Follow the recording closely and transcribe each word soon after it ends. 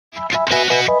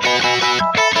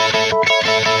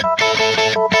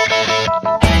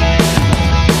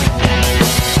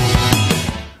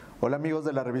Hola amigos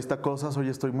de la revista Cosas, hoy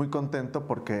estoy muy contento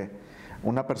porque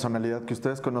una personalidad que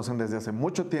ustedes conocen desde hace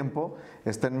mucho tiempo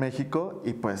está en México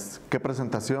y pues qué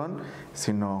presentación,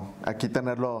 sino aquí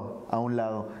tenerlo a un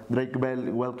lado. Drake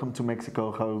Bell, welcome to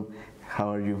Mexico.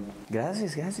 How are you?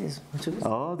 Gracias. Mucho gusto.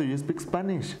 Oh, do you speak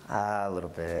Spanish? A little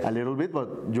bit. A little bit, but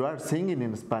you are singing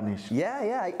in Spanish.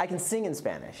 Yeah, I can sing in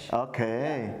Spanish.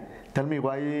 Okay. Yeah. Tell me,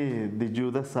 why did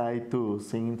you decide to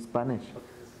sing in Spanish?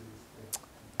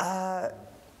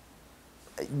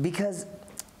 Because,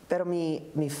 pero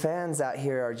mi fans out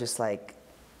here are just like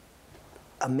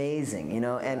amazing, you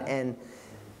know, and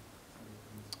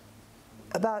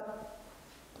about,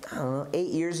 I don't know, 8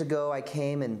 years ago I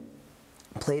came and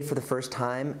played for the first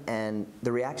time and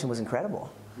the reaction was incredible.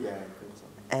 Yeah, I think so.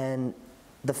 And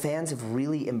the fans have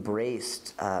really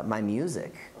embraced my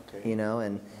music, Okay. you know,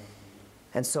 and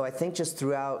so I think just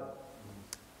throughout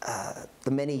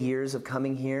the many years of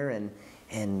coming here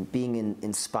and being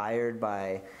inspired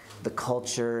by the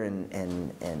culture and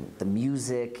the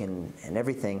music and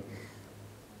everything,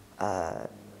 the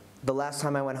last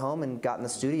time I went home and got in the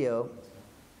studio,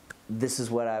 this is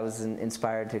what I was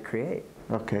inspired to create.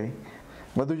 Okay.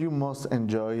 What do you most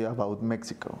enjoy about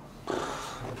Mexico?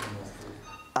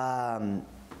 No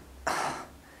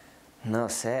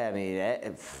sé, I mean,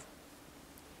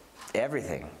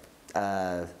 everything.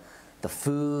 The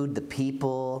food, the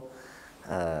people,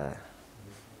 you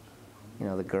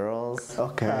know, the girls.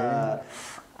 Okay.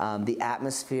 The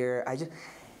atmosphere. I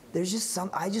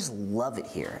just love it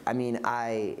here. I mean,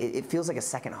 it feels like a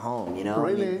second home, you know?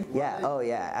 Really? I mean, yeah, oh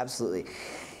yeah, absolutely.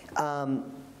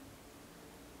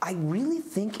 I really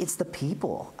think it's the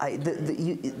people.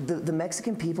 The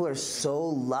Mexican people are so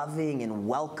loving and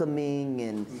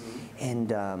welcoming and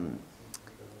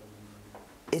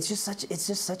it's just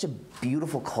such a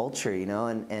beautiful culture, you know,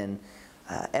 and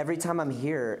every time I'm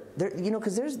here, you know,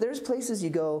 because there's places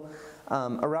you go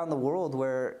around the world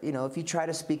where, you know, if you try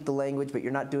to speak the language but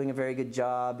you're not doing a very good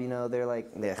job, you know, they're like,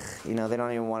 ugh, you know, they don't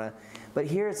even want to. But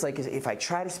here it's like, if I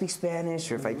try to speak Spanish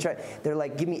or if I try, they're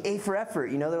like, give me A for effort,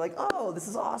 you know, they're like, oh, this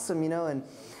is awesome, you know, and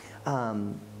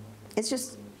it's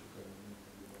just,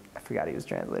 I forgot he was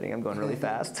translating, I'm going really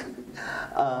fast.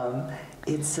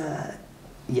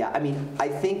 Yeah, I mean, I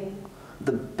think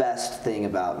the best thing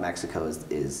about Mexico is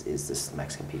this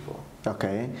Mexican people.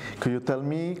 Okay.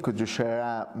 Could you share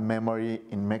a memory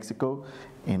in Mexico,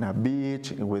 in a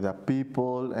beach, with a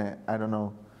people, I don't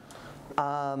know.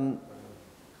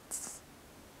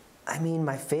 I mean,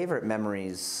 my favorite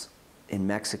memories in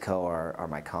Mexico are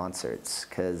my concerts,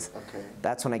 because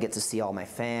that's when I get to see all my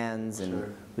fans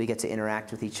and we get to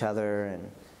interact with each other. And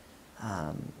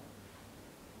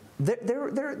there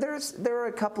are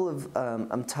a couple of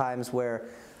times where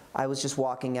I was just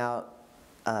walking out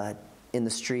in the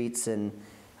streets and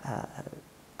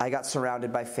I got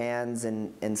surrounded by fans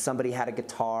and somebody had a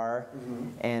guitar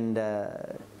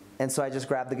and so I just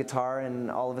grabbed the guitar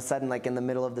and all of a sudden, like in the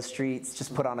middle of the streets,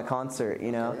 just put on a concert,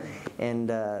 you know? And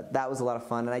that was a lot of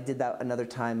fun. And I did that another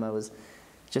time. I was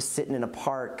just sitting in a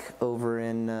park over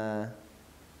in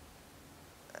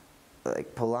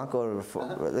like Polanco, or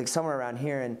like somewhere around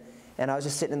here, and I was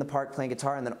just sitting in the park playing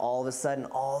guitar, and then all of a sudden,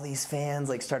 all these fans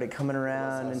like started coming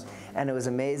around, and it was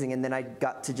amazing. And then I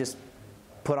got to just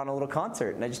put on a little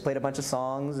concert, and I just played a bunch of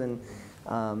songs, and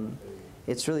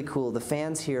it's really cool. The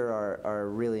fans here are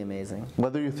really amazing.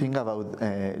 What do you think about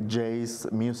Jay's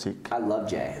music? I love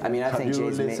Jay. I mean, I think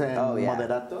Jay's amazing. Oh yeah.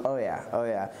 Moderato? Oh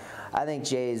yeah. I think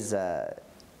Jay's.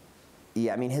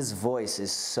 Yeah, I mean, his voice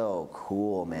is so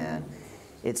cool, man.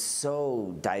 It's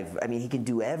so I mean, he can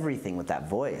do everything with that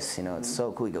voice. You know, it's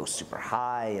so cool. He goes super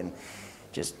high and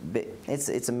just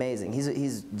it's amazing.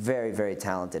 He's very, very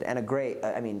talented and a great.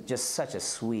 I mean, just such a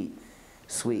sweet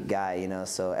guy. You know,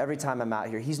 so every time I'm out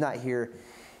here, he's not here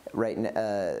right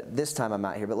this time I'm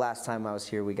out here, but last time I was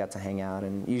here, we got to hang out.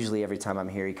 And usually every time I'm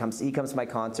here, he comes to my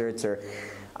concerts, or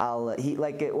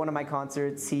like at one of my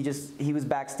concerts, he was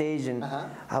backstage, and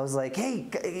I was like, hey,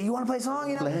 you want to play a song?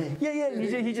 You know? Yeah.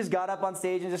 And he just got up on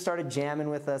stage and just started jamming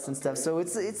with us and stuff. So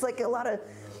it's like a lot of,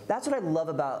 that's what I love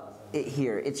about it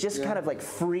here. It's just kind of like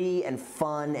free and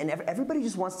fun, and everybody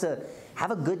just wants to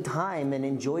have a good time and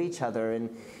enjoy each other, and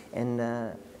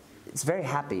it's very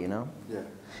happy, you know? Yeah.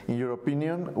 In your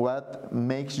opinion, what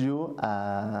makes you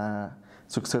a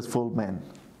successful man?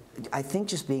 I think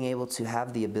just being able to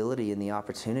have the ability and the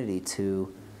opportunity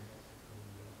to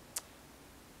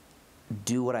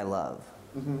do what I love.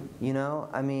 You know,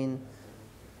 I mean,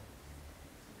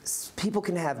 people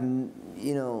can have,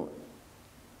 you know,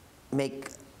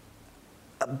 make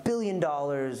 $1 billion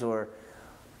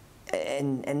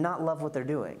and not love what they're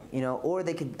doing, you know, or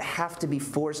they could have to be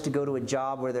forced to go to a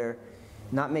job where they're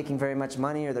not making very much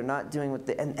money, or they're not doing what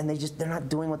they, and they're not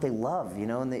doing what they love, you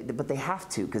know, but they have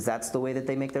to, because that's the way that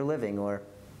they make their living, or,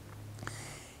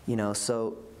 you know,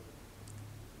 so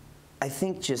I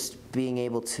think just being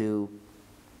able to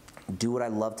do what I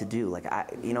love to do, like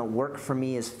you know, work for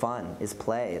me is fun, is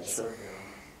play. It's,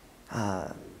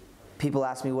 people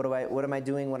ask me, what am I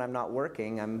doing when I'm not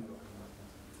working? I'm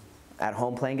at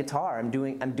home playing guitar. I'm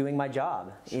doing my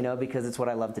job, you know, because it's what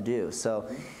I love to do. So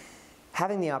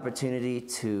having the opportunity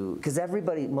to, because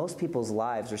most people's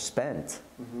lives are spent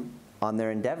on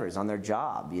their endeavors, on their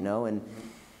job, you know, and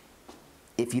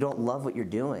if you don't love what you're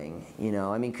doing, you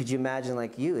know, I mean, could you imagine,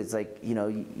 like you, it's like, you know,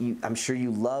 I'm sure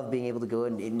you love being able to go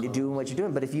and doing what you're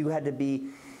doing, but if you had to be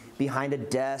behind a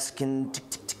desk and tick,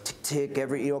 tick, tick, tick, tick,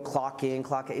 every, you know, clock in,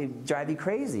 clock out, it'd drive you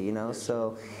crazy, you know,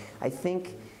 so I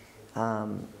think,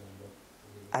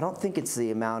 I don't think it's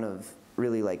the amount of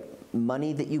really like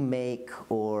money that you make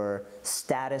or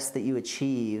status that you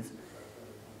achieve.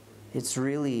 It's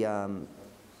really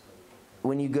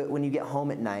when you get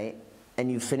home at night and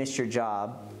you finished your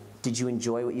job, did you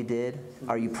enjoy what you did?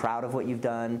 Are you proud of what you've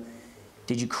done?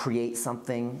 Did you create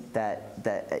something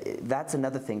that's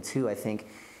another thing too, I think.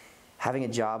 Having a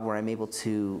job where I'm able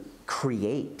to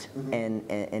create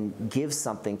and give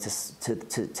something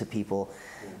to people,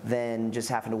 than just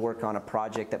having to work on a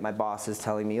project that my boss is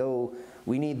telling me, oh,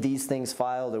 we need these things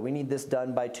filed, or we need this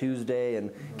done by Tuesday,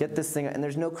 and get this thing, and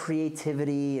there's no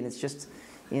creativity, and it's just,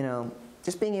 you know,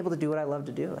 just being able to do what I love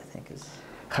to do, I think is.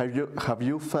 Have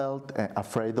you felt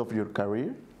afraid of your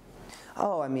career?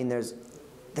 Oh, I mean, there's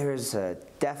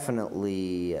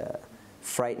definitely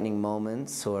frightening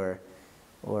moments, or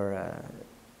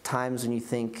times when you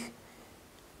think,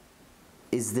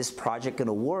 is this project going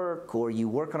to work? Or you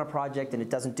work on a project and it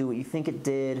doesn't do what you think it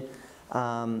did.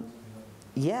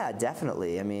 Yeah,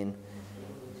 definitely. I mean,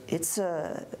 it's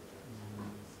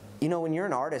you know, when you're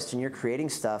an artist and you're creating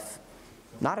stuff,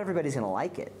 not everybody's going to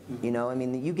like it. You know, I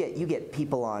mean, you get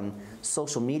people on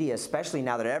social media, especially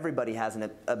now that everybody has an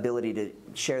ability to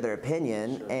share their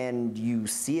opinion, and you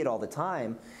see it all the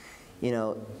time. You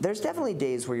know, there's definitely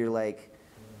days where you're like,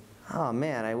 oh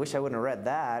man, I wish I wouldn't have read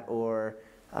that, or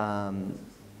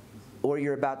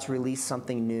you're about to release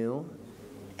something new,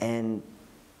 and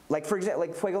like, for example,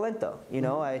 like Fuego Lento, you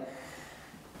know, it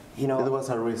was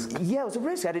a risk. Yeah, it was a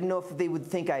risk. I didn't know if they would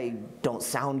think I don't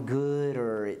sound good,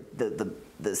 or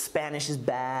the Spanish is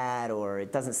bad, or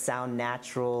it doesn't sound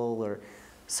natural, or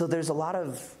so there's a lot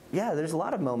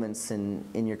of moments in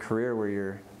your career where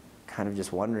you're kind of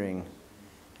just wondering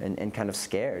and kind of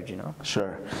scared, you know.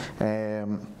 Sure.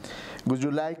 Would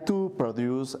you like to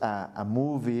produce a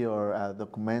movie or a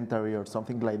documentary or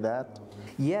something like that?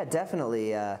 Yeah,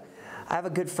 definitely. I have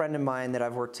a good friend of mine that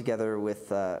I've worked together with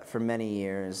for many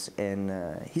years, and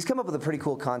he's come up with a pretty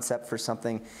cool concept for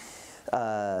something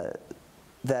that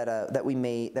we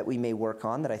may work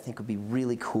on that I think would be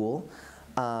really cool.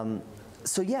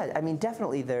 So yeah, I mean,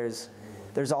 definitely there's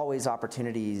always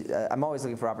opportunities. I'm always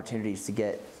looking for opportunities to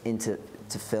get into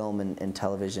film and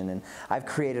television, and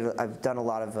I've done a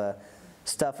lot of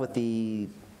stuff with the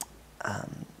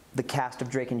cast of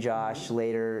Drake and Josh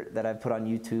later that I've put on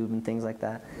YouTube and things like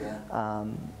that. Yeah.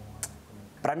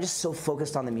 But I'm just so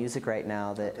focused on the music right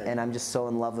now and I'm just so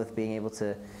in love with being able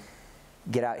to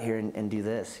get out here and do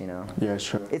this, you know. Yeah,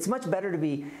 sure. It's much better to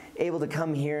be able to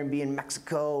come here and be in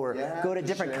Mexico, or go to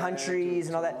different countries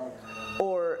and all that,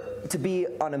 or to be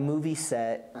on a movie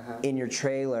set in your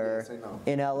trailer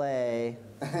in LA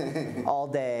all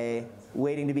day,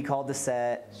 waiting to be called to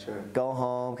set, go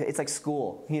home. It's like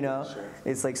school, you know?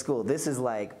 It's like school. This is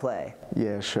like play.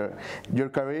 Yeah, sure. Your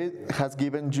career has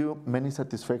given you many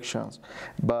satisfactions,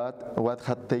 but what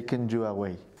had taken you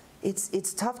away?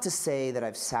 It's tough to say that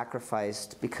I've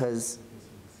sacrificed, because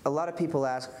a lot of people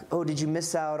ask, oh, did you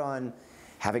miss out on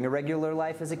having a regular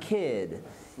life as a kid?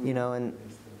 You know, and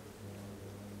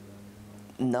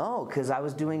no, because I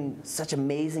was doing such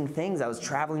amazing things. I was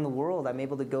traveling the world. I'm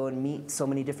able to go and meet so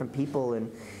many different people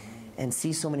and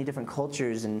see so many different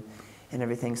cultures and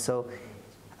everything. So,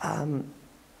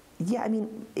 yeah, I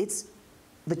mean,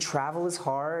 the travel is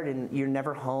hard, and you're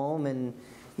never home, and,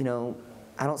 you know,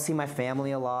 I don't see my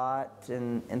family a lot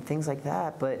and things like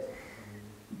that, but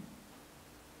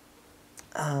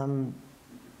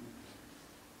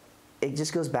it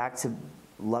just goes back to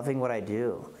loving what I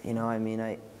do. You know, I mean,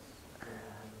 I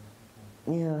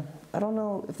don't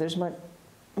know if there's much.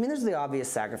 I mean, there's the obvious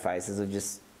sacrifices of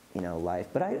just, you know, life,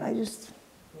 but I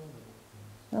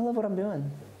love what I'm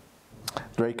doing.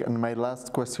 Drake, and my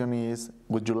last question is,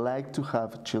 would you like to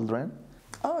have children?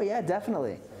 Oh yeah,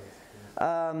 definitely.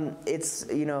 It's,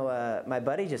 you know, my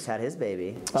buddy just had his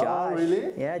baby. Josh. Oh,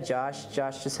 really? Yeah, Josh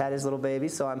just had his little baby,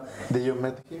 so I'm Did you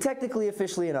meet him? technically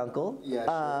officially an uncle. Yeah,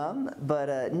 sure.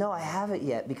 But no, I haven't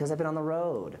yet because I've been on the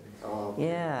road. Oh, okay.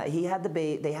 Yeah, he had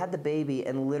they had the baby,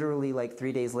 and literally like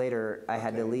 3 days later, I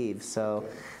had to leave. So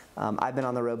I've been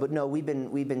on the road, but no, we've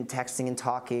been texting and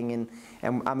talking, and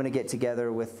I'm gonna get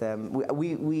together with them.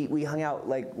 We hung out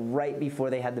like right before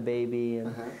they had the baby,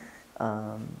 and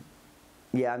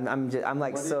yeah, I'm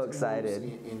like so excited.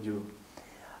 In you?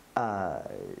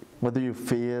 What do you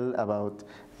feel about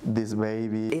this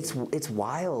baby? It's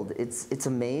wild. It's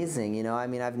amazing. You know, I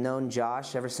mean, I've known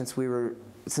Josh ever since we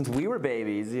were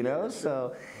babies. You know,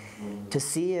 so to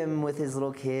see him with his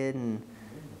little kid, and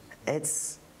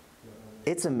it's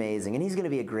amazing. And he's going to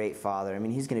be a great father. I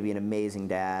mean, he's going to be an amazing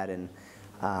dad, and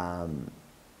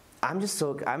I'm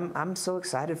so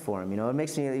excited for him. You know, it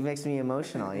makes me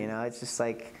emotional. You know, it's just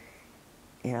like,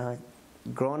 you know,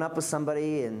 growing up with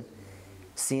somebody and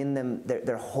seeing them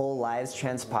their whole lives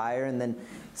transpire, and then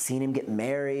seeing him get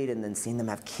married, and then seeing them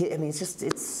have kids. I mean,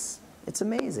 it's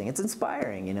amazing. It's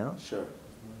inspiring, you know. Sure.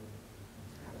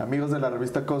 Amigos de la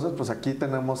revista Cosas, pues aquí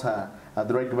tenemos a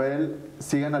Drake Bell.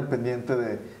 Sigan al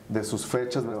pendiente de sus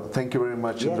fechas. Thank you very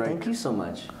much, Yeah, Drake. thank you so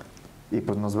much. Y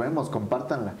pues nos vemos,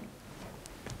 compártanla.